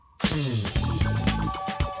You may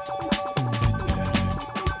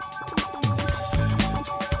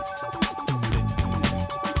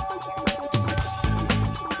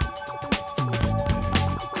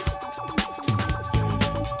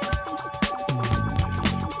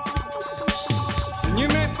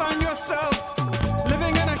find yourself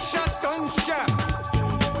living in a shotgun shack,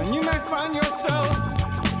 and you may find yourself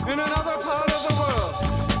in another part of the world,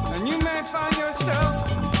 and you may find yourself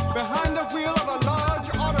behind the wheel of a large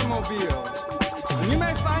automobile, and you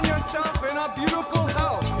may find yourself in a beautiful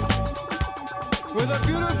house with a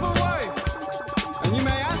beautiful wife, and you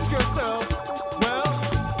may ask yourself, well,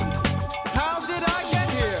 how did I get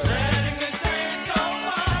here? Letting the days go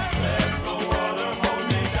by, let the water hold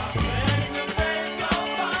me down. Letting the days go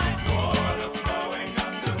by, water flowing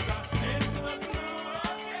underground into the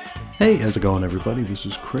blue again. Hey, how's it going, everybody? This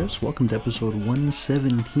is Chris. Welcome to episode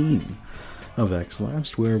 117 of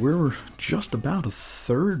X-Last, where we're just about a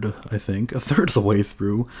third of the way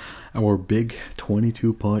through our big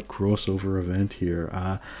 22-part crossover event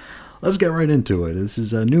here. Let's get right into it. This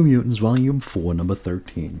is New Mutants Volume 4, Number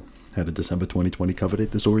 13. Had a December 2020 cover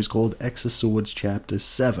date. The story is called X of Swords Chapter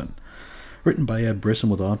 7. Written by Ed Brisson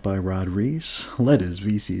with art by Rod Reese. Letters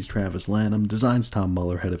VC's Travis Lanham. Designs Tom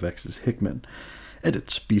Muller, head of X's Hickman.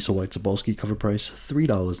 Edits Biesel White Zabolski, cover price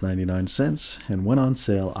 $3.99, and went on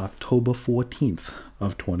sale October 14th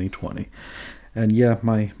of 2020. And yeah,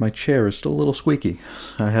 my chair is still a little squeaky.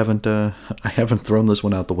 I haven't thrown this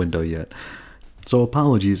one out the window yet. So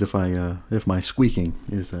apologies if my squeaking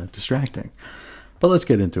is distracting. But let's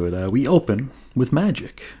get into it. We open with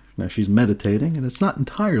Magik. Now she's meditating, and it's not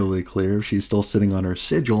entirely clear if she's still sitting on her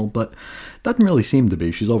sigil, but doesn't really seem to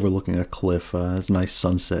be. She's overlooking a cliff. There's a nice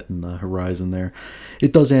sunset in the horizon there.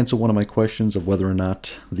 It does answer one of my questions of whether or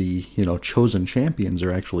not the chosen champions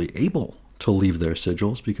are actually able to leave their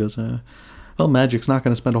sigils, because Magik's not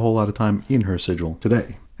going to spend a whole lot of time in her sigil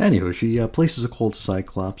today. Anyway, she places a call to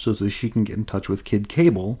Cyclops so that she can get in touch with Kid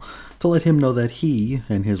Cable to let him know that he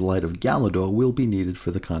and his Light of Galador will be needed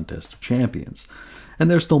for the Contest of Champions. And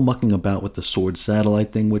they're still mucking about with the sword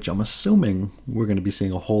satellite thing, which I'm assuming we're going to be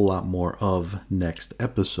seeing a whole lot more of next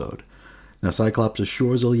episode. Now, Cyclops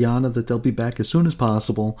assures Illyana that they'll be back as soon as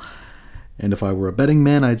possible, and if I were a betting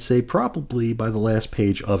man, I'd say probably by the last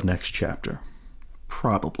page of next chapter.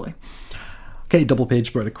 Probably. Okay, double page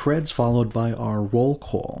spread of creds, followed by our roll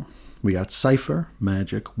call. We got Cypher,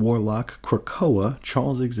 Magik, Warlock, Krakoa,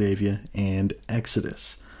 Charles Xavier, and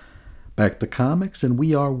Exodus. Back to comics, and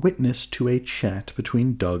we are witness to a chat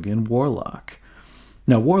between Doug and Warlock.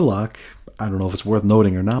 Now, Warlock, I don't know if it's worth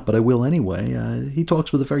noting or not, but I will anyway. He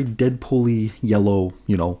talks with a very Deadpool-y yellow,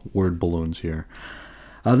 word balloons here.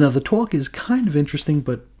 Now, the talk is kind of interesting,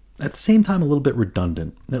 but at the same time a little bit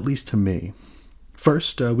redundant, at least to me.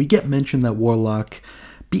 First, we get mentioned that Warlock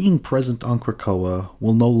being present on Krakoa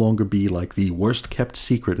will no longer be like the worst-kept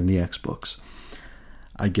secret in the X-books.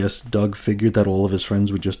 I guess Doug figured that all of his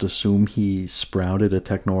friends would just assume he sprouted a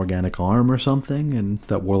techno-organic arm or something, and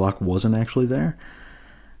that Warlock wasn't actually there.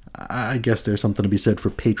 I guess there's something to be said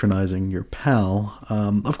for patronizing your pal.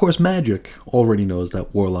 Of course, Magik already knows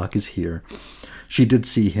that Warlock is here. She did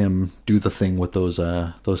see him do the thing with those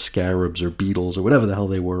scarabs or beetles or whatever the hell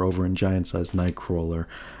they were over in Giant-Sized Nightcrawler.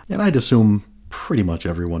 And I'd assume pretty much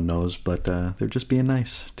everyone knows, but they're just being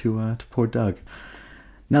nice to poor Doug.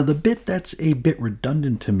 Now, the bit that's a bit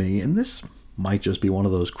redundant to me, and this might just be one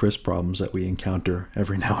of those Chris problems that we encounter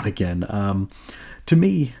every now and again. To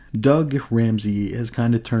me, Doug Ramsey has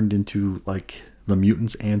kind of turned into, like, the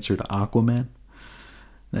mutant's answer to Aquaman.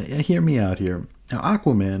 Now, hear me out here. Now,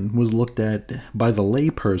 Aquaman was looked at by the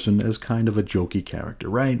layperson as kind of a jokey character,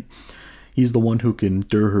 right? He's the one who can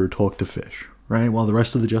talk to fish, right? While the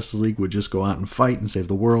rest of the Justice League would just go out and fight and save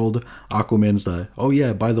the world, Aquaman's the, oh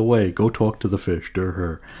yeah, by the way, go talk to the fish,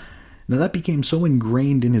 Now that became so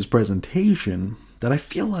ingrained in his presentation that I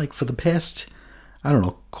feel like for the past,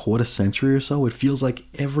 quarter century or so, it feels like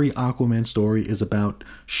every Aquaman story is about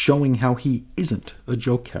showing how he isn't a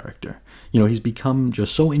joke character. He's become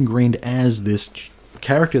just so ingrained as this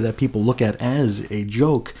character that people look at as a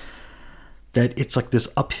joke that it's like this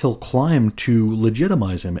uphill climb to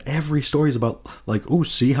legitimize him. Every story is about, like, ooh,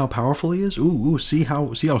 see how powerful he is? Ooh, see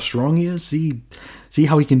how strong he is? See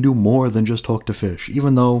how he can do more than just talk to fish.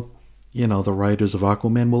 Even though, the writers of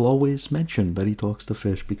Aquaman will always mention that he talks to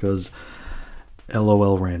fish because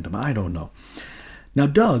LOL random. I don't know. Now,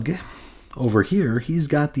 Doug, over here, he's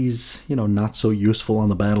got these, not so useful on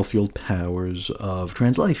the battlefield powers of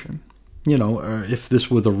translation. If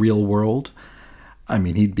this were the real world,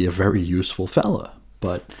 he'd be a very useful fella.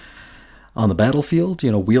 But on the battlefield,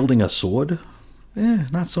 wielding a sword,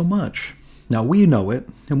 not so much. Now, we know it,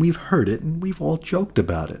 and we've heard it, and we've all joked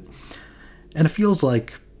about it. And it feels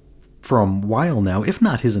like, for a while now, if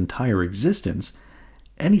not his entire existence,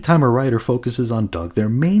 anytime a writer focuses on Doug, their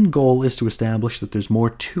main goal is to establish that there's more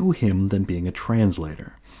to him than being a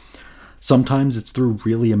translator. Sometimes it's through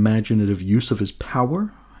really imaginative use of his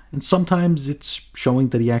power, and sometimes it's showing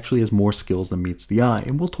that he actually has more skills than meets the eye,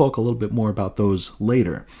 and we'll talk a little bit more about those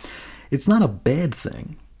later. It's not a bad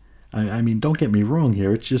thing. I mean, don't get me wrong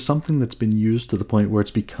here, it's just something that's been used to the point where it's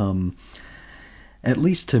become, at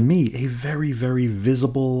least to me, a very, very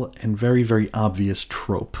visible and very, very obvious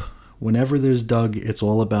trope. Whenever there's Doug, it's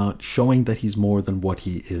all about showing that he's more than what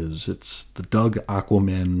he is. It's the Doug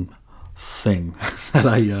Aquaman thing that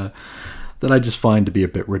I just find to be a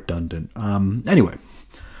bit redundant. Anyway,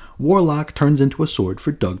 Warlock turns into a sword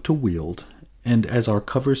for Doug to wield, and as our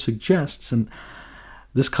cover suggests, and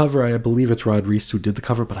this cover, I believe it's Rod Reese who did the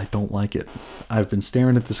cover, but I don't like it. I've been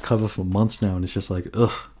staring at this cover for months now, and it's just like,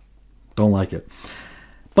 ugh, don't like it.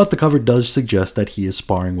 But the cover does suggest that he is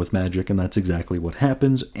sparring with magic, and that's exactly what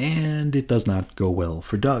happens, and it does not go well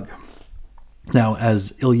for Doug. Now,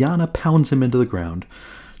 as Illyana pounds him into the ground,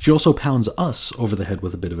 she also pounds us over the head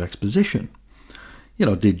with a bit of exposition. You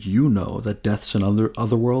know, did you know that deaths in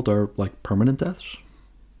Otherworld are like permanent deaths?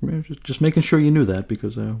 Just making sure you knew that,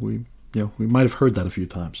 because we might have heard that a few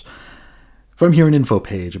times. From here, an info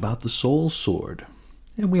page about the Soul Sword.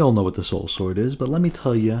 And we all know what the Soul Sword is, but let me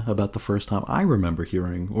tell you about the first time I remember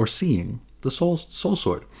hearing or seeing the Soul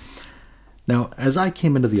Sword. Now, as I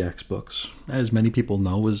came into the X books, as many people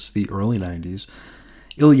know, was the early 90s,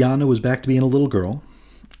 Illyana was back to being a little girl,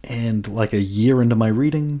 and like a year into my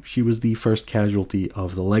reading, she was the first casualty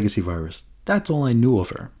of the Legacy virus. That's all I knew of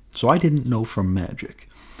her, so I didn't know from magic.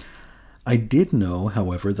 I did know,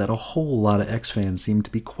 however, that a whole lot of X fans seemed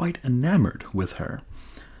to be quite enamored with her.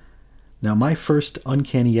 Now, my first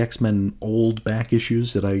Uncanny X-Men old back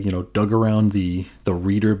issues that I, dug around the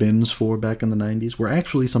reader bins for back in the 90s were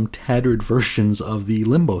actually some tattered versions of the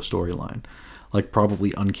Limbo storyline, like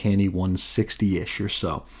probably Uncanny 160-ish or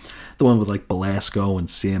so. The one with like Belasco and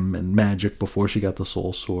Sim and Magic before she got the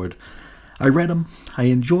Soul Sword. I read them, I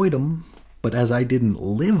enjoyed them, but as I didn't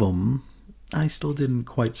live them, I still didn't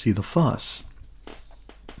quite see the fuss.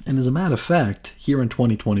 And as a matter of fact, here in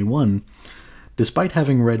 2021, despite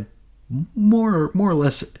having read more or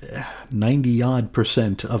less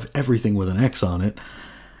 90-odd% of everything with an X on it,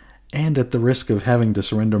 and at the risk of having to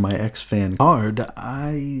surrender my X-Fan card,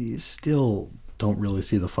 I still don't really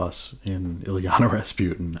see the fuss in Illyana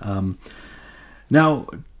Rasputin. Now,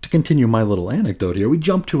 to continue my little anecdote here, we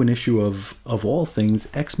jump to an issue of all things,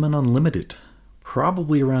 X-Men Unlimited,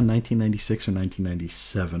 probably around 1996 or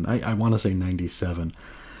 1997. I want to say 97.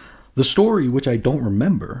 The story, which I don't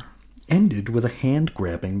remember, ended with a hand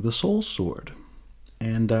grabbing the Soul Sword.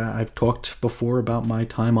 And I've talked before about my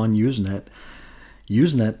time on Usenet.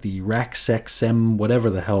 Usenet, the Raxxem, whatever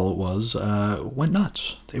the hell it was, went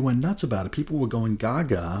nuts. They went nuts about it. People were going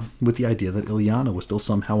gaga with the idea that Illyana was still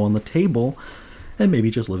somehow on the table and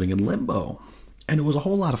maybe just living in limbo. And it was a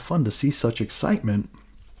whole lot of fun to see such excitement,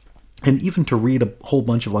 and even to read a whole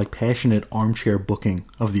bunch of like passionate armchair booking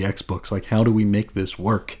of the X books, like how do we make this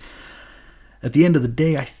work? At the end of the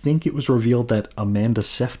day, I think it was revealed that Amanda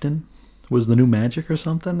Sefton was the new Magic or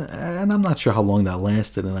something, and I'm not sure how long that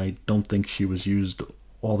lasted, and I don't think she was used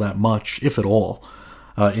all that much, if at all,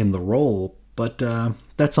 in the role, but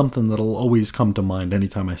that's something that'll always come to mind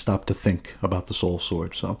anytime I stop to think about the Soul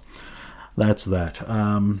Sword, so that's that.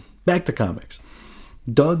 Back to comics.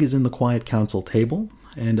 Doug is in the Quiet Council table,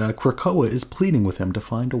 and Krakoa is pleading with him to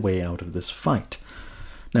find a way out of this fight.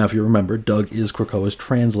 Now, if you remember, Doug is Krakoa's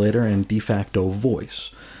translator and de facto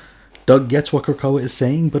voice. Doug gets what Krakoa is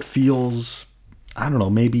saying, but feels, I don't know,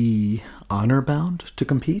 maybe honor-bound to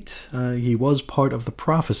compete. He was part of the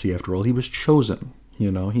prophecy, after all. He was chosen.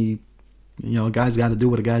 A guy's got to do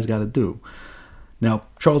what a guy's got to do. Now,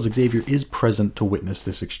 Charles Xavier is present to witness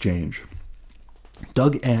this exchange.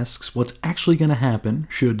 Doug asks what's actually going to happen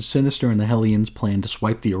should Sinister and the Hellions plan to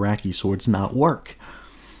swipe the Iraqi swords not work.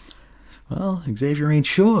 Well, Xavier ain't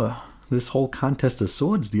sure. This whole contest of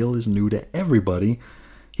swords deal is new to everybody.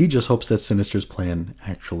 He just hopes that Sinister's plan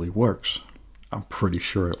actually works. I'm pretty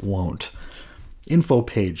sure it won't. Info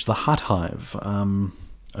page, the Hot Hive.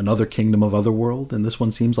 Another kingdom of Otherworld, and this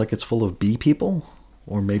one seems like it's full of bee people?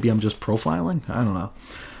 Or maybe I'm just profiling? I don't know.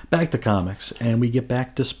 Back to comics, and we get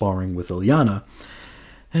back to sparring with Illyana,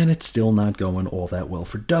 and it's still not going all that well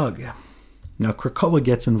for Doug. Now, Krakoa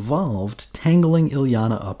gets involved, tangling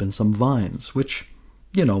Illyana up in some vines, which,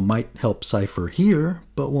 might help Cypher here,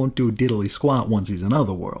 but won't do diddly squat once he's in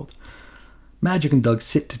Otherworld. Magik and Doug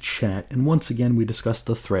sit to chat, and once again we discuss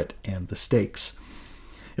the threat and the stakes.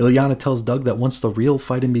 Illyana tells Doug that once the real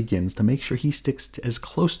fighting begins, to make sure he sticks as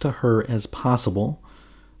close to her as possible,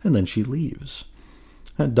 and then she leaves.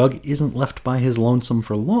 Doug isn't left by his lonesome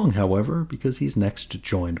for long, however, because he's next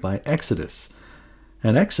joined by Exodus.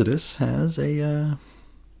 And Exodus has I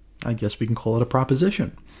guess we can call it a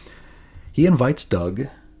proposition. He invites Doug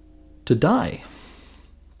to die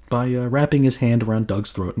by wrapping his hand around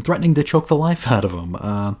Doug's throat and threatening to choke the life out of him.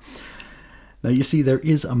 Now, you see, there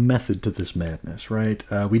is a method to this madness, right?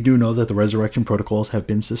 We do know that the resurrection protocols have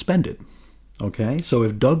been suspended. Okay, so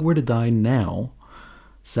if Doug were to die now,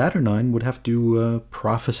 Saturnine would have to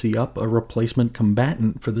prophecy up a replacement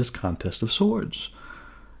combatant for this contest of swords.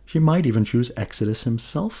 She might even choose Exodus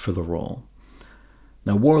himself for the role.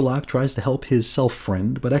 Now, Warlock tries to help his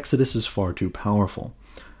self-friend, but Exodus is far too powerful.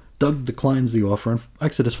 Doug declines the offer, and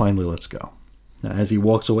Exodus finally lets go. Now, as he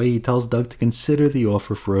walks away, he tells Doug to consider the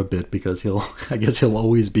offer for a bit, because I guess he'll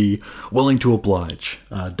always be willing to oblige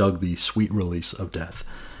Doug the sweet release of death.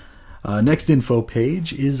 Next info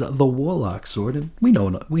page is the Warlock sword, and we know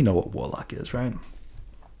what Warlock is, right?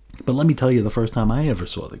 But let me tell you the first time I ever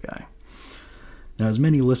saw the guy. Now, as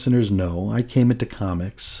many listeners know, I came into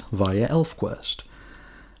comics via ElfQuest.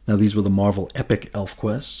 Now, these were the Marvel Epic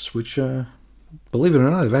ElfQuests, which, believe it or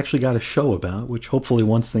not, I've actually got a show about, which hopefully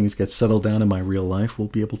once things get settled down in my real life, we'll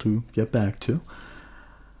be able to get back to.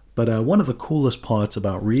 But one of the coolest parts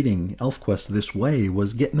about reading ElfQuest this way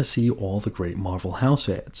was getting to see all the great Marvel House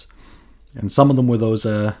ads. And some of them were those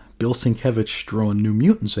Bill Sienkiewicz-drawn New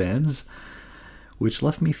Mutants ads, which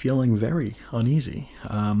left me feeling very uneasy,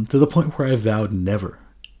 to the point where I vowed never,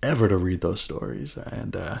 ever to read those stories.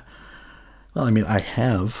 And, well, I mean, I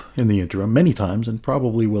have in the interim many times and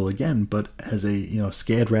probably will again, but as a,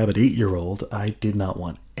 scared rabbit 8-year-old, I did not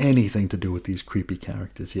want anything to do with these creepy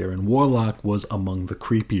characters here. And Warlock was among the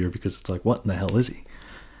creepier because it's like, what in the hell is he?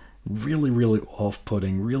 Really, really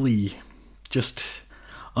off-putting, really just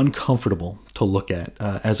uncomfortable to look at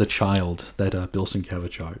as a child, that Bill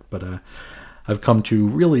Sienkiewicz art. But I've come to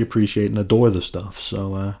really appreciate and adore the stuff.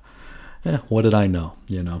 So, what did I know,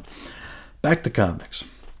 Back to comics.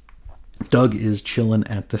 Doug is chilling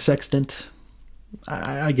at the Sextant.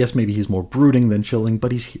 I guess maybe he's more brooding than chilling,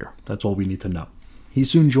 but he's here. That's all we need to know.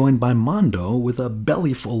 He's soon joined by Mondo with a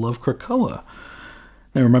belly full of Krakoa.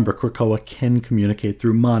 Now remember, Krakoa can communicate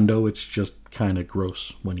through Mondo. It's just kind of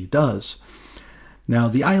gross when he does. Now,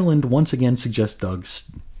 the island once again suggests Doug,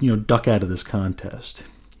 duck out of this contest.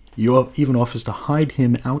 He even offers to hide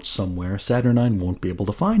him out somewhere. Saturnine won't be able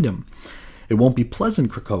to find him. It won't be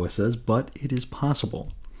pleasant, Krakoa says, but it is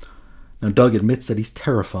possible. Now, Doug admits that he's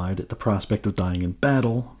terrified at the prospect of dying in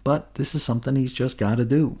battle, but this is something he's just got to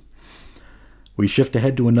do. We shift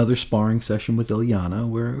ahead to another sparring session with Illyana,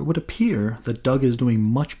 where it would appear that Doug is doing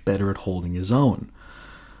much better at holding his own.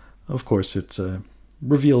 Of course, it's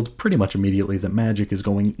revealed pretty much immediately that Magik is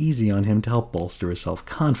going easy on him to help bolster his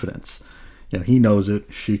self-confidence. He knows it,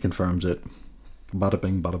 she confirms it. Bada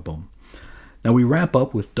bing, bada boom. Now we wrap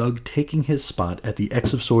up with Doug taking his spot at the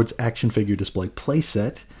X of Swords action figure display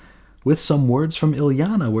playset, with some words from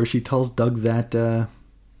Illyana where she tells Doug that,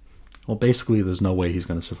 basically there's no way he's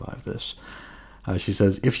going to survive this. She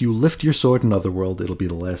says, if you lift your sword in Otherworld, it'll be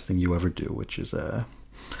the last thing you ever do, which is not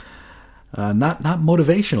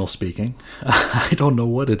motivational speaking. I don't know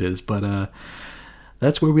what it is, but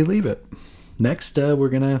that's where we leave it. Next, we're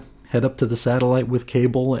going to head up to the satellite with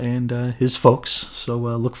Cable and his folks, so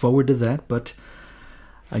look forward to that, but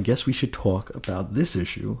I guess we should talk about this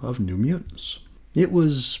issue of New Mutants. It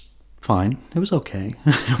was fine. It was okay.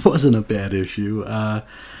 It wasn't a bad issue.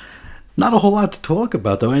 Not a whole lot to talk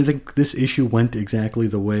about, though. I think this issue went exactly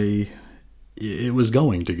the way it was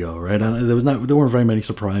going to go, right? There weren't very many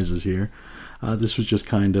surprises here. This was just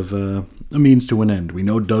kind of a means to an end. We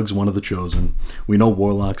know Doug's one of the Chosen. We know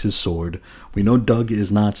Warlock's his sword. We know Doug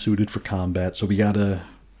is not suited for combat, so we gotta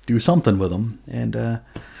do something with him. And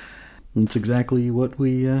that's exactly what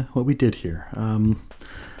we did here.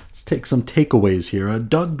 Let's take some takeaways here.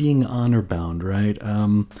 Doug being honor-bound, right?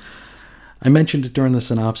 I mentioned it during the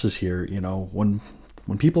synopsis here.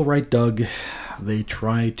 When people write Doug, they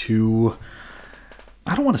try to,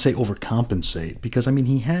 I don't want to say overcompensate, because,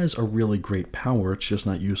 he has a really great power. It's just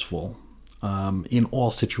not useful in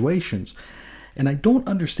all situations. And I don't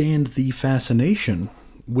understand the fascination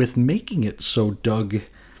with making it so Doug,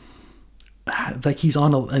 like he's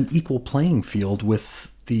on an equal playing field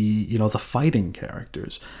with the fighting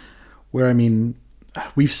characters, where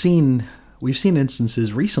we've seen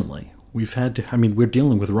instances recently. We're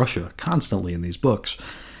dealing with Russia constantly in these books,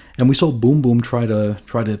 and we saw Boom Boom try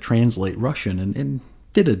to translate Russian, and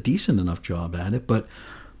did a decent enough job at it, but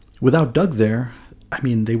without Doug there, I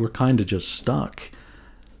mean, they were kind of just stuck.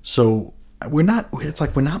 So it's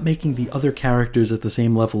like we're not making the other characters at the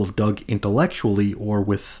same level of Doug intellectually or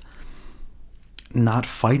with not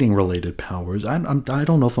fighting related powers. I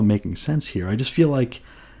don't know if I'm making sense here. I just feel like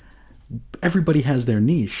everybody has their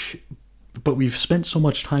niche, but we've spent so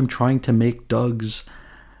much time trying to make Doug's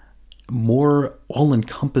more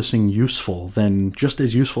all-encompassing useful than just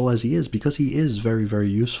as useful as he is, because he is very, very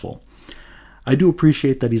useful. I do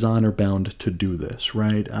appreciate that he's honor-bound to do this,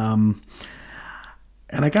 right?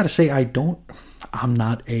 And I gotta say, I'm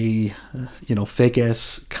not a,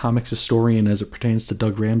 fake-ass comics historian as it pertains to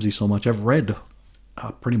Doug Ramsey so much. I've read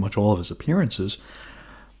pretty much all of his appearances,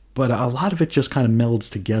 but a lot of it just kind of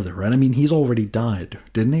melds together, right? I mean, he's already died,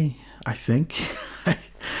 didn't he? I think.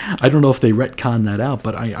 I don't know if they retconned that out,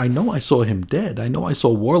 but I know I saw him dead. I know I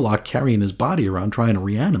saw Warlock carrying his body around trying to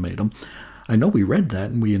reanimate him. I know we read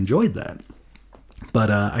that and we enjoyed that.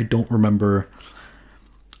 But I don't remember.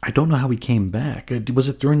 I don't know how he came back. Was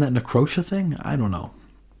it during that Necrosha thing? I don't know.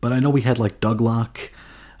 But I know we had like Douglock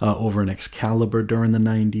over in Excalibur during the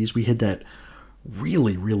 90s. We had that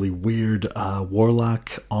really, really weird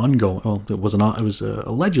Warlock ongoing. Well, it was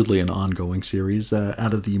allegedly an ongoing series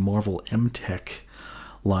out of the Marvel M-Tech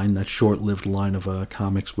line, that short-lived line of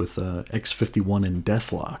comics with X-51 and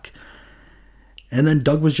Deathlock. And then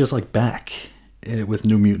Doug was just like back with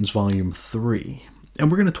New Mutants Volume 3. And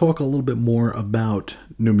we're going to talk a little bit more about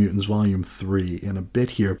New Mutants Volume 3 in a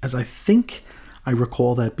bit here, as I think I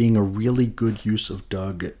recall that being a really good use of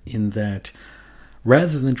Doug, in that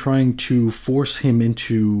rather than trying to force him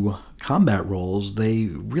into combat roles, they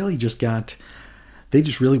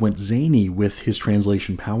just really went zany with his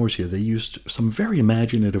translation powers here. They used some very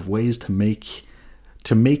imaginative ways to make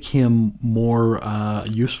him more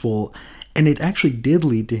useful, and it actually did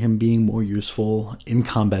lead to him being more useful in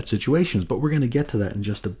combat situations, but we're going to get to that in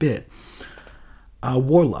just a bit.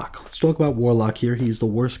 Warlock. Let's talk about Warlock here. He's the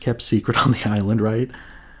worst kept secret on the island, right?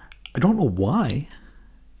 I don't know why.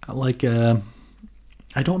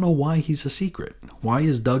 I don't know why he's a secret. Why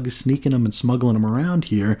is Doug sneaking him and smuggling him around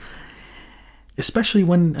here? Especially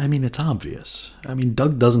when, it's obvious.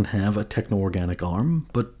 Doug doesn't have a techno-organic arm,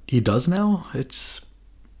 but he does now? It's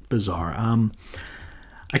bizarre.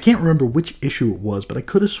 I can't remember which issue it was, but I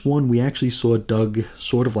could have sworn we actually saw Doug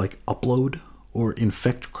sort of like upload or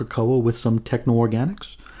infect Krakoa with some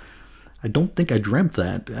techno-organics. I don't think I dreamt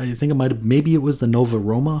that. I think maybe it was the Nova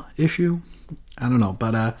Roma issue. I don't know,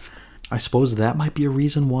 but I suppose that might be a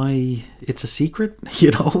reason why it's a secret,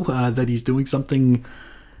 that he's doing something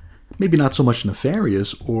maybe not so much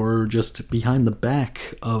nefarious or just behind the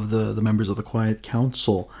back of the members of the Quiet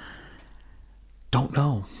Council. Don't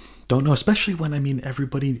know, especially when,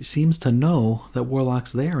 everybody seems to know that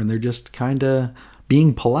Warlock's there and they're just kind of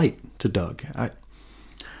being polite to Doug.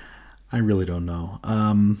 I really don't know.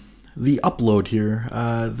 The upload here,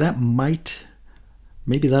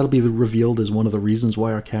 maybe that'll be revealed as one of the reasons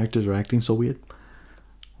why our characters are acting so weird.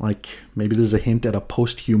 Like, maybe there's a hint at a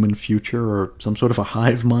post-human future or some sort of a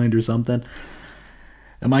hive mind or something.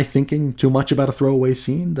 Am I thinking too much about a throwaway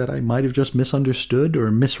scene that I might have just misunderstood or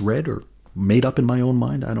misread or made up in my own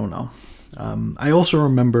mind? I don't know. I also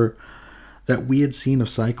remember that weird scene of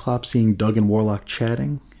Cyclops seeing Doug and Warlock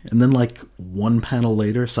chatting, and then like one panel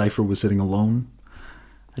later, Cypher was sitting alone.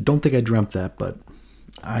 I don't think I dreamt that, but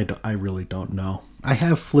I really don't know. I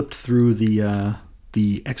have flipped through the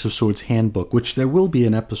X of Swords handbook, which there will be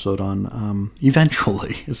an episode on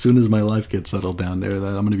eventually, as soon as my life gets settled down there,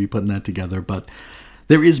 that I'm going to be putting that together. But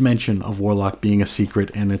there is mention of Warlock being a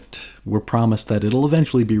secret, and we're promised that it'll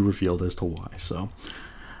eventually be revealed as to why. So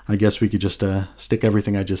I guess we could just stick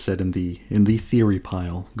everything I just said in the theory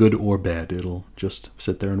pile, good or bad. It'll just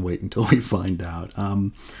sit there and wait until we find out.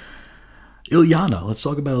 Illyana. Let's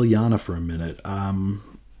talk about Illyana for a minute.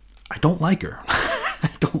 I don't like her. I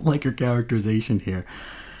don't like her characterization here.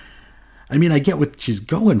 I get what she's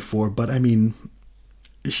going for, but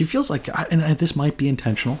she feels like, and this might be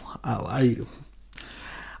intentional,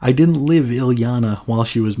 I didn't live Illyana while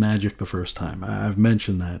she was magic the first time. I've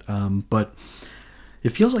mentioned that. But it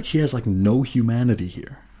feels like she has like no humanity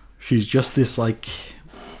here. She's just this like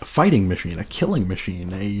fighting machine, a killing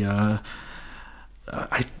machine,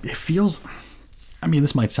 it feels,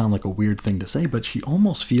 this might sound like a weird thing to say, but she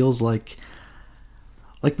almost feels like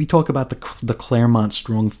we talk about the Claremont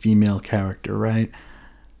strong female character, right?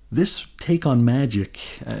 This take on magic,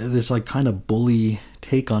 this like kind of bully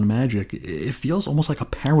take on magic, it feels almost like a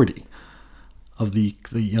parody of the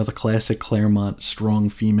classic Claremont strong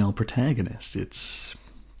female protagonist.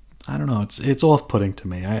 I don't know, it's off-putting to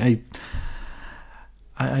me.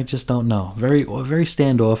 I just don't know. Very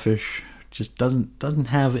standoffish. Just doesn't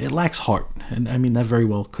have, it lacks heart. And I mean, that very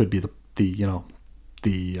well could be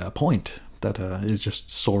the point that is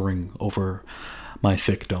just soaring over my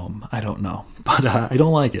thick dome. I don't know, but I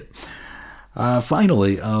don't like it.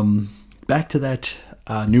 Finally, back to that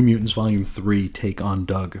New Mutants Volume 3 take on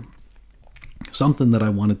Doug. Something that I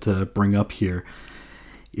wanted to bring up here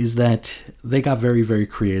is that they got very, very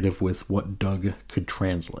creative with what Doug could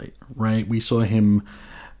translate, right? We saw him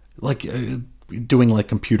doing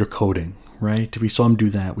computer coding, right? We saw him do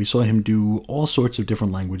that. We saw him do all sorts of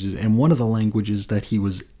different languages, and one of the languages that he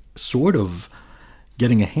was sort of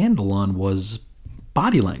getting a handle on was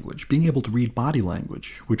body language, being able to read body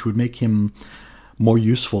language, which would make him more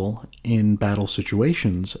useful in battle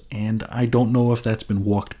situations. And I don't know if that's been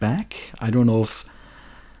walked back. I don't know if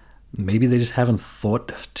maybe they just haven't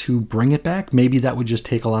thought to bring it back. Maybe that would just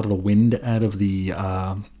take a lot of the wind out of the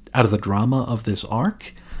drama of this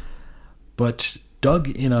arc. But Doug,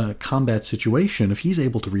 in a combat situation, if he's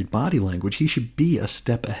able to read body language, he should be a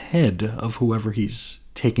step ahead of whoever he's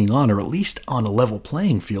taking on, or at least on a level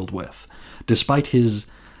playing field with, despite his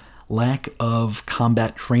lack of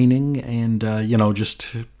combat training and,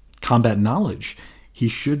 just combat knowledge. He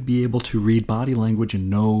should be able to read body language and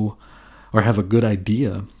know, or have a good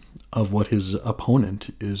idea of what his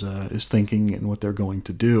opponent is thinking and what they're going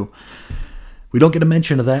to do. We don't get a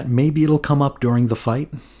mention of that. Maybe it'll come up during the fight.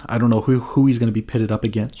 I don't know who he's going to be pitted up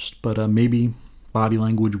against, but maybe body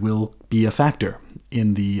language will be a factor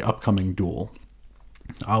in the upcoming duel.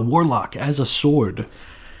 Warlock as a sword.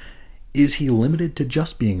 Is he limited to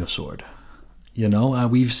just being a sword?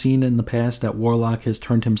 We've seen in the past that Warlock has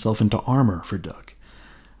turned himself into armor for Doug.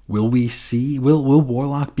 Will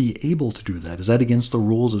Warlock be able to do that? Is that against the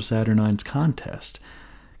rules of Saturnine's contest?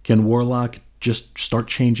 Can Warlock just start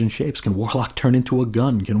changing shapes? Can Warlock turn into a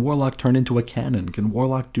gun? Can Warlock turn into a cannon? Can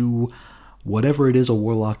Warlock do whatever it is a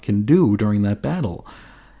Warlock can do during that battle?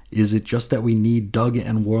 Is it just that we need Doug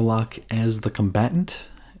and Warlock as the combatant,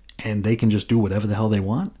 and they can just do whatever the hell they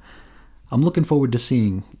want? I'm looking forward to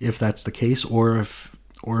seeing if that's the case, or if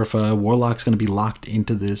Warlock's going to be locked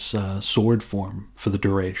into this sword form for the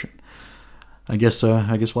duration. I guess we'll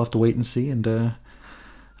have to wait and see. And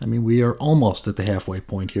we are almost at the halfway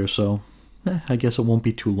point here, so I guess it won't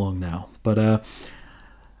be too long now. But as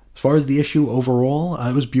far as the issue overall,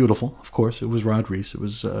 it was beautiful. Of course, it was Rod Reis. It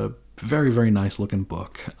was a very, very nice looking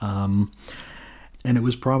book. And it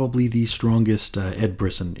was probably the strongest Ed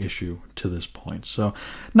Brisson issue to this point. So,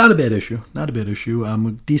 not a bad issue.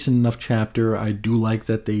 A decent enough chapter. I do like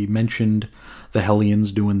that they mentioned the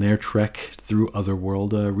Hellions doing their trek through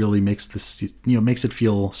Otherworld. Really makes this, makes it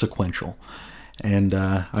feel sequential. And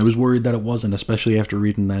I was worried that it wasn't, especially after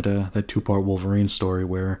reading that 2-part Wolverine story,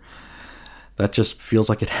 where that just feels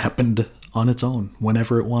like it happened on its own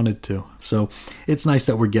whenever it wanted to. So it's nice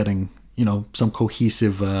that we're getting some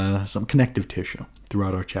cohesive, some connective tissue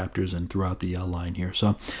throughout our chapters and throughout the line here.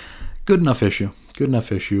 So good enough issue.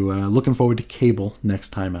 Looking forward to Cable next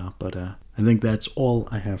time out. But I think that's all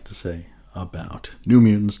I have to say about New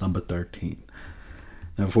Mutants number 13.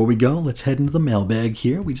 Now, before we go, let's head into the mailbag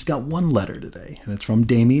here. We just got one letter today, and it's from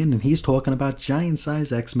Damien, and he's talking about Giant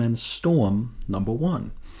Size X-Men Storm number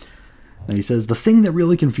 1. Now, he says, the thing that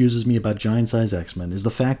really confuses me about Giant Size X-Men is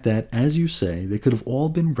the fact that, as you say, they could have all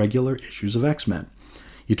been regular issues of X-Men.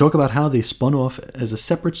 You talk about how they spun off as a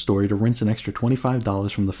separate story to rinse an extra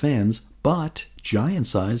 $25 from the fans, but Giant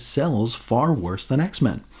Size sells far worse than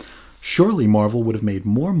X-Men. Surely Marvel would have made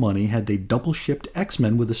more money had they double-shipped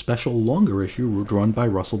X-Men with a special longer issue drawn by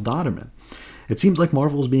Russell Dodderman. It seems like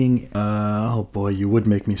Marvel's being, oh boy, you would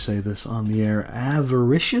make me say this on the air,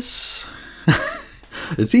 avaricious?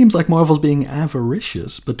 It seems like Marvel's being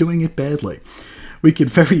avaricious, but doing it badly. We could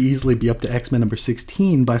very easily be up to X-Men number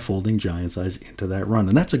 16 by folding Giant Size into that run,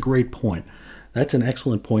 and that's a great point. That's an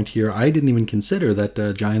excellent point here. I didn't even consider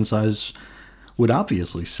that Giant Size would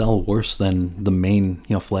obviously sell worse than the main,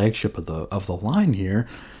 flagship of the line here,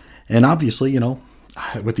 and obviously,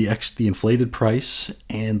 with the inflated price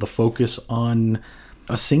and the focus on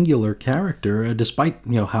a singular character, despite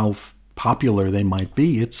how popular they might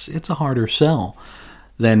be, it's a harder sell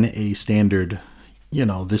than a standard,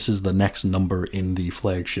 this is the next number in the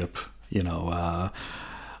flagship, a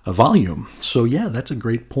volume. So yeah, that's a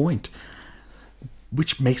great point.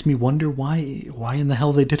 Which makes me wonder why in the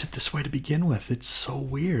hell they did it this way to begin with. It's so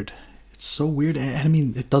weird.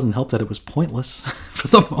 And it doesn't help that it was pointless for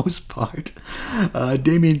the most part.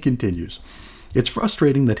 Damien continues. It's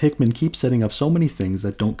frustrating that Hickman keeps setting up so many things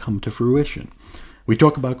that don't come to fruition. We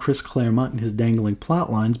talk about Chris Claremont and his dangling plot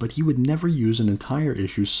lines, but he would never use an entire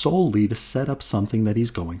issue solely to set up something that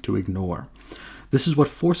he's going to ignore. This is what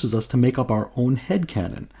forces us to make up our own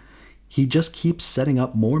headcanon. He just keeps setting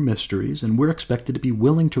up more mysteries, and we're expected to be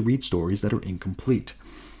willing to read stories that are incomplete.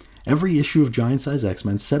 Every issue of Giant Size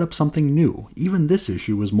X-Men set up something new. Even this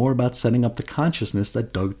issue was more about setting up the consciousness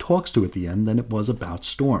that Doug talks to at the end than it was about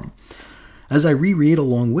Storm. As I reread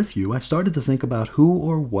along with you, I started to think about who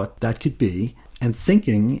or what that could be, and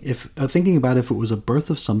thinking about if it was a birth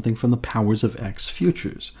of something from the Powers of X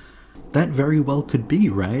futures. That very well could be,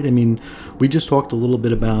 right? I mean, we just talked a little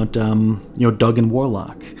bit about, Doug and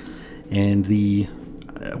Warlock, and the,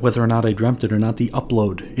 whether or not I dreamt it or not, the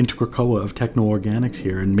upload into Krakoa of Techno-Organics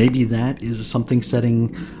here, and maybe that is something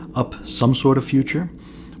setting up some sort of future.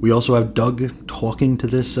 We also have Doug talking to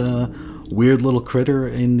this weird little critter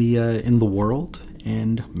in the world,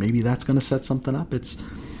 and maybe that's going to set something up.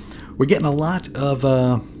 We're getting a lot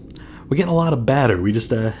of batter. We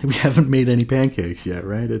just we haven't made any pancakes yet,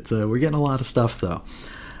 right? We're getting a lot of stuff though.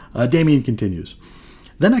 Damien continues.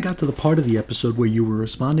 Then I got to the part of the episode where you were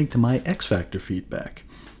responding to my X Factor feedback.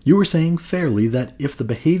 You were saying fairly that if the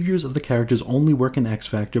behaviors of the characters only work in X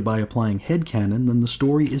Factor by applying headcanon, then the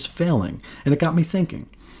story is failing, and it got me thinking.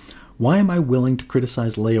 Why am I willing to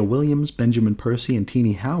criticize Leah Williams, Benjamin Percy, and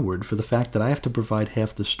Teenie Howard for the fact that I have to provide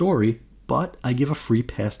half the story, but I give a free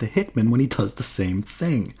pass to Hickman when he does the same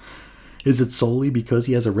thing? Is it solely because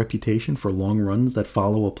he has a reputation for long runs that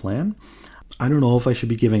follow a plan? I don't know if I should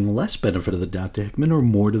be giving less benefit of the doubt to Hickman or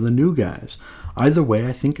more to the new guys. Either way,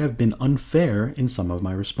 I think I've been unfair in some of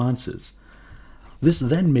my responses. This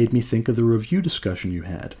then made me think of the review discussion you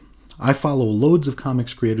had. I follow loads of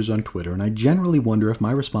comics creators on Twitter, and I generally wonder if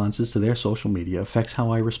my responses to their social media affects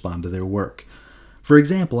how I respond to their work. For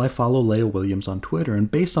example, I follow Leah Williams on Twitter,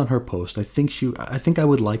 and based on her post, I think I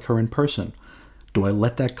would like her in person. Do I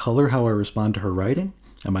let that color how I respond to her writing?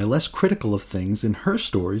 Am I less critical of things in her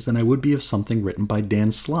stories than I would be of something written by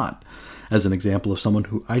Dan Slott, as an example of someone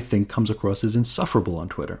who I think comes across as insufferable on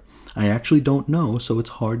Twitter? I actually don't know, so it's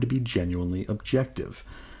hard to be genuinely objective.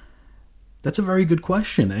 That's a very good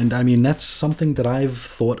question, and I mean, that's something that I've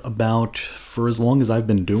thought about for as long as I've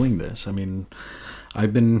been doing this. I mean,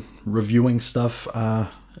 I've been reviewing stuff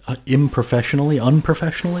unprofessionally,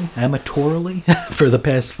 amateurly, for the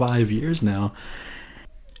past 5 years now.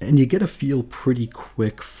 And you get a feel pretty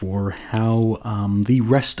quick for how the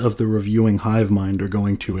rest of the reviewing hive mind are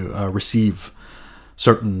going to receive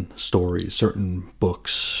certain stories, certain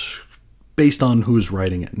books, based on who's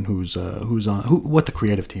writing it and what the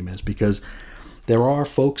creative team is. Because there are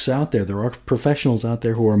folks out there, there are professionals out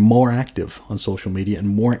there who are more active on social media and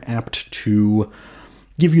more apt to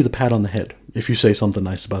give you the pat on the head if you say something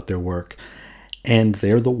nice about their work. And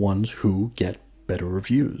they're the ones who get better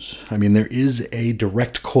reviews. I mean, there is a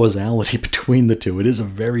direct causality between the two. It is a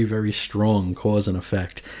very, very strong cause and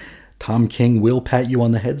effect. Tom King will pat you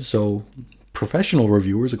on the head, so professional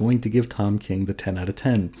reviewers are going to give Tom King the 10 out of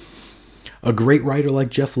 10. A great writer like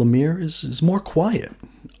Jeff Lemire is more quiet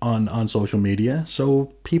on social media,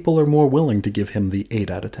 so people are more willing to give him the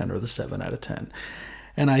 8 out of 10 or the 7 out of 10.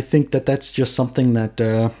 And I think that that's just something that,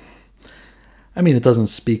 it doesn't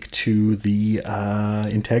speak to the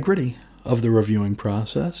integrity of the reviewing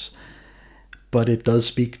process, but it does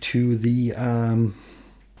speak to the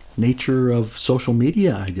nature of social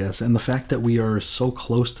media, I guess, and the fact that we are so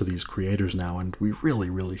close to these creators now, and we really,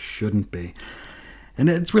 really shouldn't be. And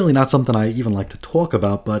it's really not something I even like to talk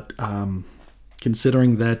about, but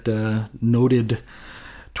considering that noted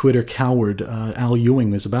Twitter coward Al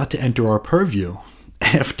Ewing is about to enter our purview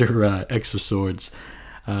after X of Swords,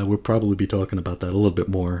 we'll probably be talking about that a little bit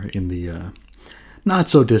more in the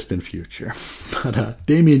not-so-distant future. But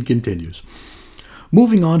Damien continues.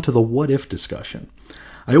 Moving on to the what-if discussion.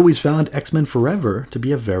 I always found X-Men Forever to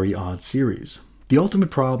be a very odd series. The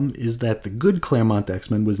ultimate problem is that the good Claremont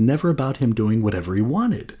X-Men was never about him doing whatever he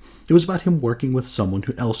wanted. It was about him working with someone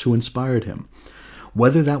else who inspired him.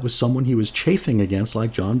 Whether that was someone he was chafing against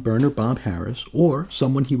like John Byrne or Bob Harris, or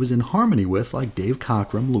someone he was in harmony with like Dave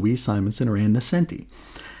Cockrum, Louise Simonson, or Ann Nesenti.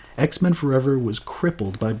 X-Men Forever was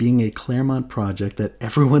crippled by being a Claremont project that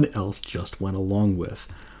everyone else just went along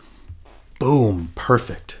with. Boom.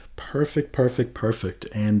 Perfect.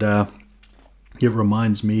 And it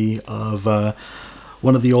reminds me of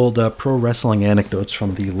one of the old pro wrestling anecdotes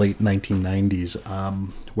from the late 1990s,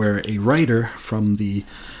 where a writer from the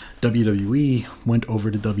WWE went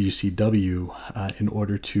over to WCW in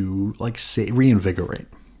order to, reinvigorate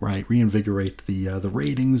the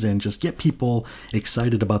ratings and just get people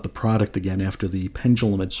excited about the product again after the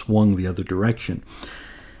pendulum had swung the other direction.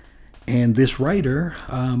 And this writer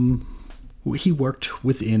he worked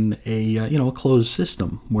within a a closed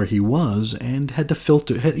system where he was, and had to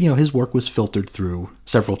filter. His work was filtered through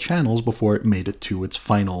several channels before it made it to its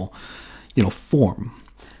final form.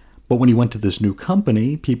 But when he went to this new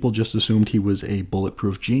company, people just assumed he was a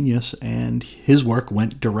bulletproof genius, and his work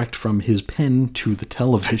went direct from his pen to the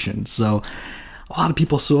television. So a lot of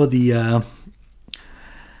people saw the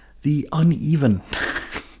uneven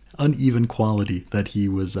uneven quality that he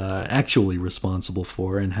was actually responsible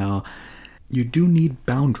for, and how you do need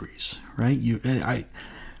boundaries, right? I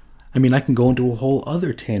can go into a whole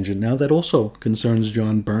other tangent now that also concerns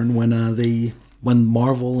John Byrne when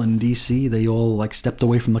Marvel and DC, they all stepped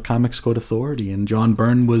away from the Comics Code Authority, and John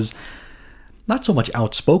Byrne was not so much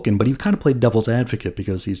outspoken, but he kind of played devil's advocate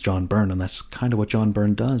because he's John Byrne, and that's kind of what John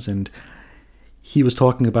Byrne does. And he was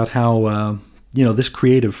talking about how this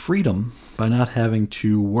creative freedom, by not having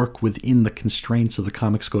to work within the constraints of the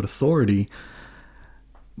Comics Code Authority,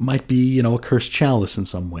 might be, a cursed chalice in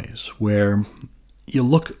some ways, where you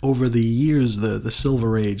look over the years, the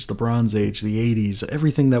Silver Age, the Bronze Age, the 80s,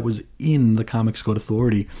 everything that was in the Comics Code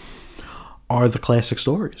Authority are the classic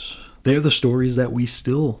stories. They're the stories that we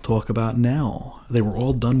still talk about now. They were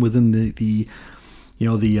all done within the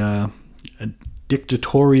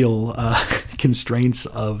dictatorial constraints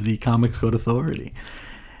of the Comics Code Authority.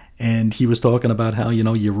 And he was talking about how,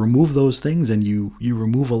 you remove those things and you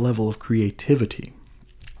remove a level of creativity.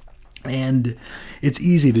 And it's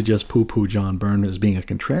easy to just poo-poo John Byrne as being a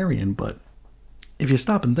contrarian, but if you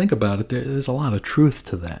stop and think about it, there's a lot of truth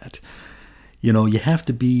to that. You have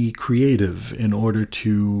to be creative in order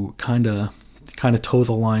to kind of toe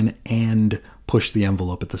the line and push the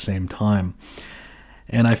envelope at the same time.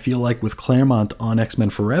 And I feel like with Claremont on X-Men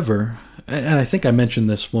Forever, and I think I mentioned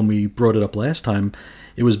this when we brought it up last time,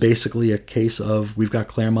 it was basically a case of, we've got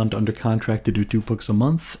Claremont under contract to do 2 books a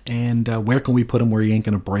month, and where can we put him where he ain't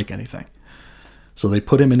going to break anything? So they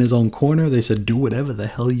put him in his own corner. They said, do whatever the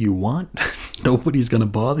hell you want. Nobody's going to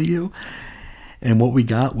bother you. And what we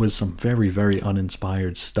got was some very, very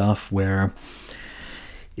uninspired stuff where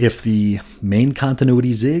if the main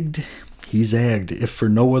continuity zigged, he zagged, if for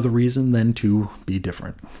no other reason than to be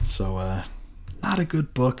different. So, not a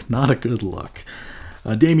good book, not a good look.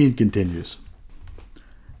 Damian continues.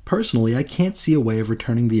 Personally, I can't see a way of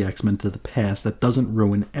returning the X-Men to the past that doesn't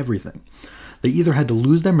ruin everything. They either had to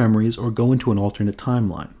lose their memories or go into an alternate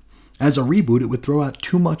timeline. As a reboot, it would throw out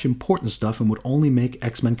too much important stuff and would only make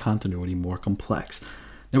X-Men continuity more complex.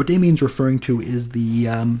 Now, what Damien's referring to is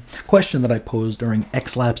the question that I posed during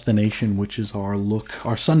X-Lapstination, which is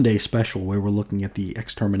our Sunday special, where we're looking at the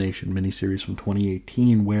X-Termination miniseries from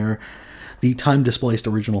 2018, where the time-displaced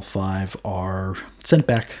original 5 are sent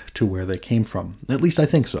back to where they came from. At least I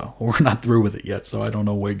think so. We're not through with it yet, so I don't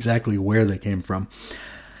know exactly where they came from.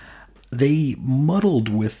 They muddled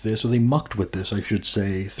with this, or they mucked with this, I should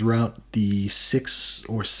say, throughout the 6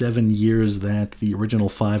 or 7 years that the original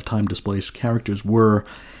 5 time-displaced characters were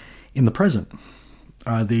in the present.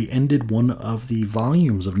 They ended one of the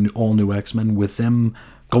volumes of All New X-Men with them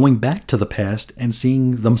going back to the past and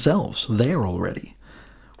seeing themselves there already,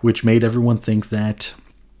 which made everyone think that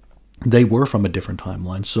they were from a different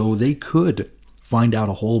timeline, so they could find out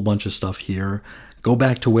a whole bunch of stuff here, go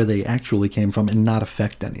back to where they actually came from, and not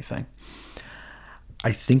affect anything.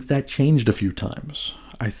 I think that changed a few times.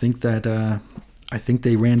 I think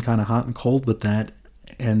they ran kind of hot and cold with that,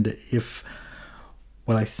 and if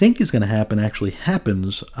what I think is going to happen actually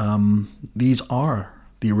happens, these are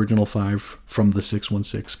the original 5 from the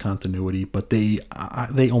 616 continuity, but they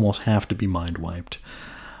almost have to be mind wiped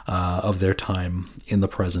of their time in the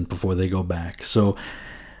present before they go back. So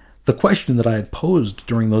the question that I had posed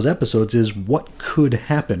during those episodes is, what could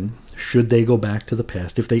happen should they go back to the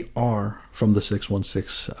past if they are from the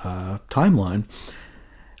 616 timeline,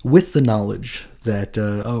 with the knowledge that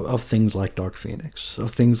of things like Dark Phoenix,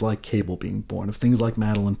 of things like Cable being born, of things like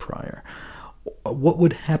Madeline Pryor? What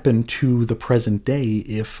would happen to the present day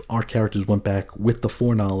if our characters went back with the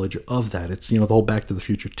foreknowledge of that? It's, the whole Back to the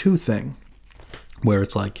Future 2 thing, where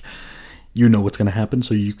it's like, what's going to happen,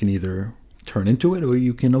 so you can either turn into it or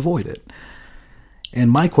you can avoid it. And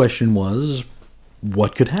my question was,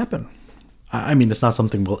 what could happen? I mean, it's not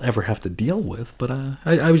something we'll ever have to deal with, but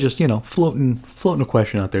I was just, floating a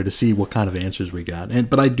question out there to see what kind of answers we got.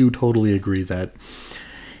 But I do totally agree that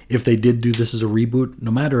if they did do this as a reboot,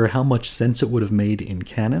 no matter how much sense it would have made in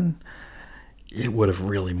canon, it would have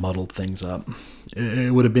really muddled things up.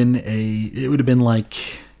 It would have been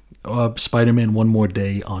like Spider-Man One More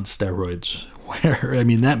Day on steroids, where,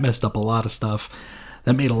 that messed up a lot of stuff.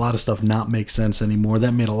 That made a lot of stuff not make sense anymore.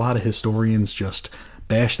 That made a lot of historians just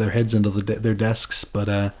bash their heads into their desks.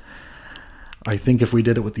 But I think if we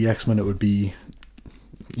did it with the X-Men, it would be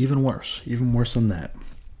even worse than that.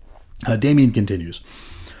 Damien continues.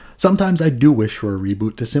 Sometimes I do wish for a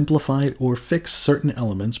reboot to simplify or fix certain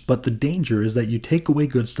elements, but the danger is that you take away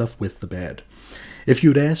good stuff with the bad. If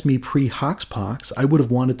you'd asked me pre-Hoxpox, I would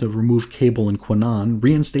have wanted to remove Cable and Quanon,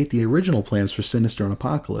 reinstate the original plans for Sinister and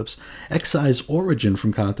Apocalypse, excise Origin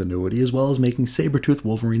from continuity, as well as making Sabretooth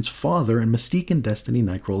Wolverine's father and Mystique and Destiny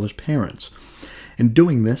Nightcrawler's parents. In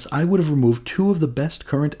doing this, I would have removed 2 of the best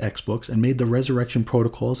current X-books and made the Resurrection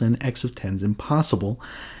Protocols and X of Tens impossible,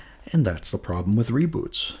 and that's the problem with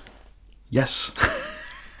reboots. Yes,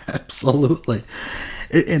 absolutely.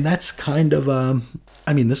 And that's kind of,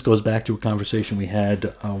 this goes back to a conversation we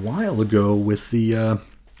had a while ago with the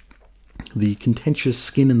contentious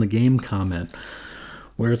skin in the game comment,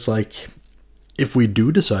 where it's like, if we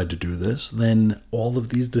do decide to do this, then all of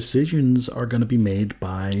these decisions are going to be made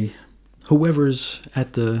by whoever's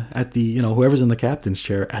whoever's in the captain's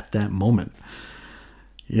chair at that moment.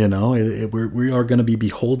 We are going to be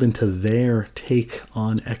beholden to their take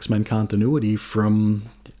on X-Men continuity from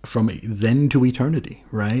then to eternity,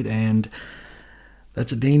 right? And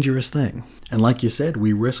that's a dangerous thing. And like you said,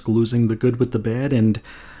 we risk losing the good with the bad, and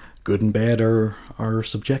good and bad are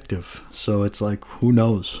subjective. So it's like, who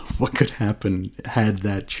knows what could happen had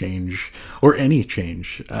that change, or any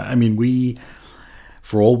change.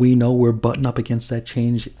 For all we know, we're butting up against that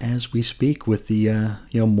change as we speak with the,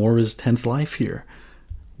 Moira's 10th life here.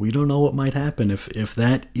 We don't know what might happen if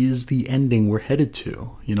that is the ending we're headed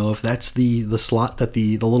to. If that's the slot that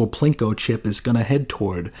the little Plinko chip is going to head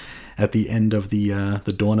toward at the end of the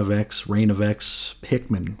Dawn of X, Reign of X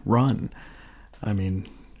Hickman run.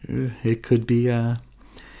 It could be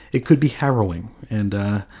harrowing,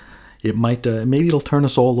 and it might maybe it'll turn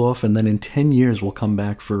us all off, and then in 10 years we'll come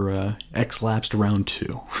back for X Lapsed Round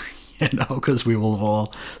 2. Because we will have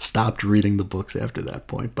all stopped reading the books after that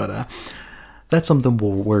point. But that's something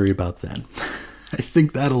we'll worry about then. I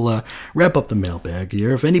think that'll wrap up the mailbag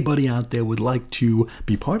here. If anybody out there would like to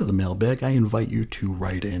be part of the mailbag, I invite you to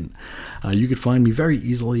write in. You can find me very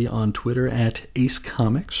easily on Twitter at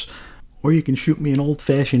AceComics, or you can shoot me an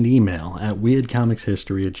old-fashioned email at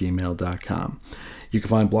weirdcomicshistory@gmail.com. You can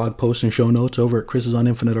find blog posts and show notes over at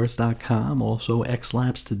chrisisoninfiniteearths.com, also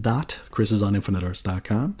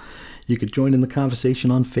xlapsed.chrisisoninfiniteearths.com. You could join in the conversation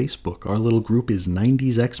on Facebook. Our little group is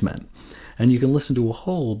 90s X-Men. And you can listen to a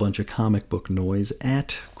whole bunch of comic book noise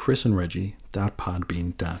at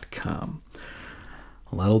chrisandreggie.podbean.com.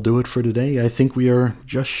 Well, that'll do it for today. I think we are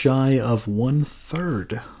just shy of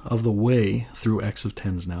 1/3 of the way through X of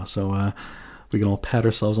Tens now. So we can all pat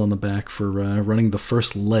ourselves on the back for running the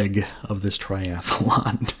first leg of this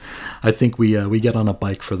triathlon. I think we get on a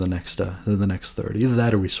bike for the next 30. Either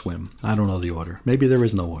that or we swim. I don't know the order. Maybe there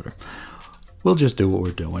is no order. We'll just do what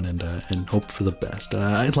we're doing and hope for the best.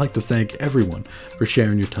 I'd like to thank everyone for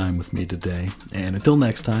sharing your time with me today. And until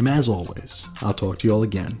next time, as always, I'll talk to you all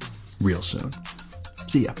again real soon.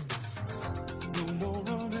 See ya.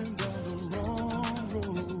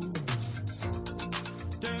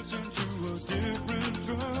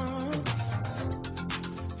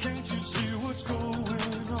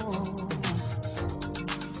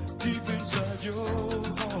 Deep inside your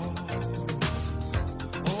heart,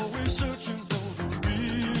 always searching